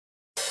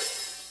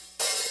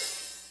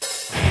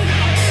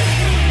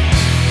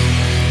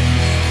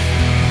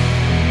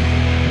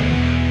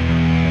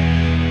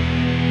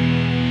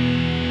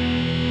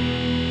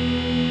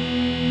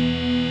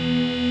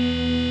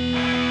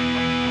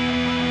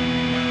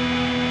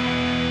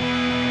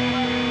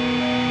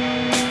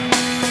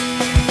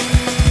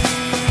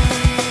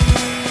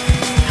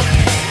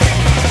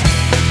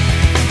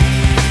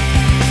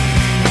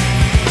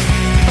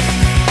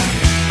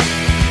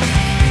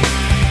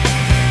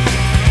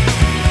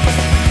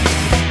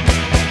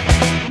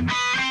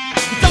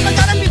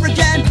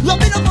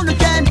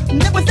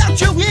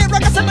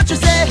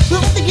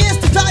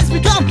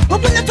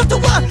to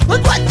war, but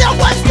what no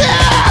one's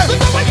there. Look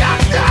what we got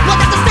now.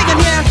 Look at the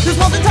singing here. This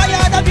world's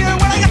tired of hearing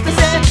what I have to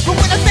say. But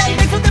when I say it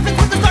makes no difference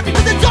with the start,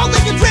 because it's all in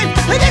your dream.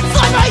 And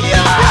inside my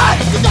ears,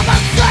 you don't have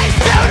to say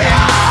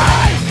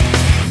serious.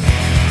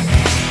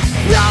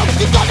 No,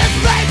 you don't have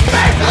to make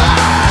me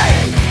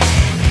bleed.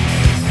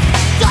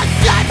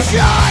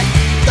 Deception,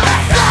 the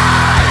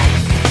side.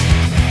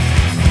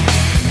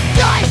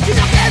 You're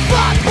not getting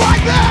fucked by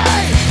me.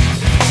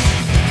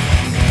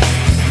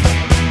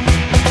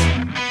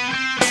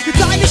 You're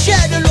trying to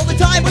shed all the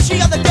time,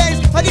 wishing other days.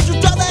 I need you,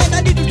 darling,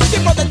 I need you to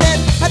keep on the name.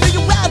 I know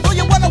you have all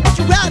you want, what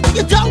you have, but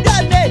you don't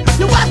have me.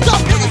 You have to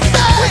feel the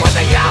same. We want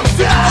the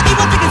answer. Reality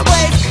will take its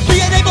place.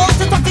 Being able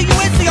to talk to you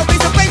and see your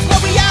face to face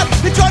what we have.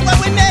 Enjoy what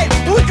we made.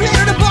 We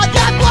created a bond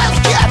that miles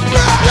can't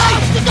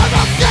break. You don't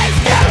know things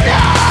you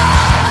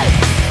need.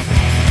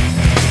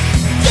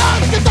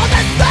 Just as long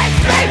as makes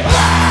me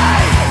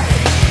bleed.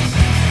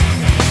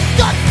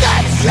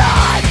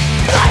 Deception,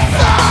 the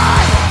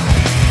side.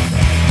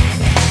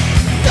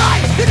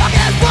 You're not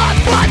getting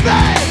fucked by me.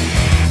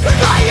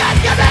 I am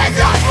giving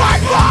up for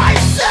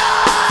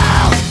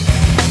myself.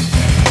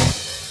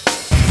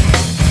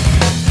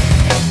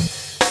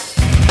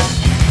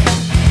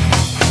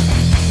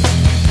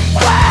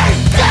 We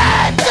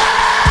did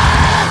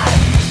this.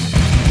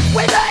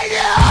 We made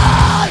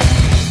it.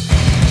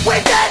 We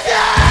did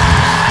this.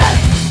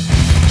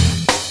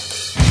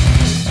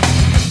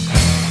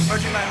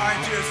 Urging my heart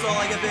into your soul,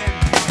 I give in.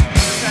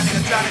 Understanding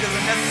that drowning is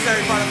a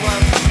necessary part of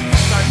love.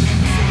 Start to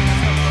singing and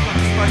stuff up on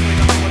the sparkling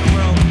up over the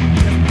world.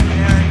 Just in the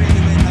air and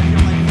breathing in, I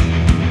feel my feet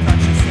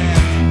touch the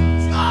sand.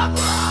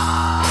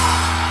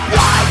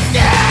 I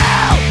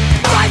still,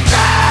 my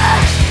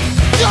bed,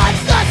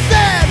 just the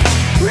same,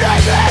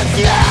 remains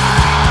you.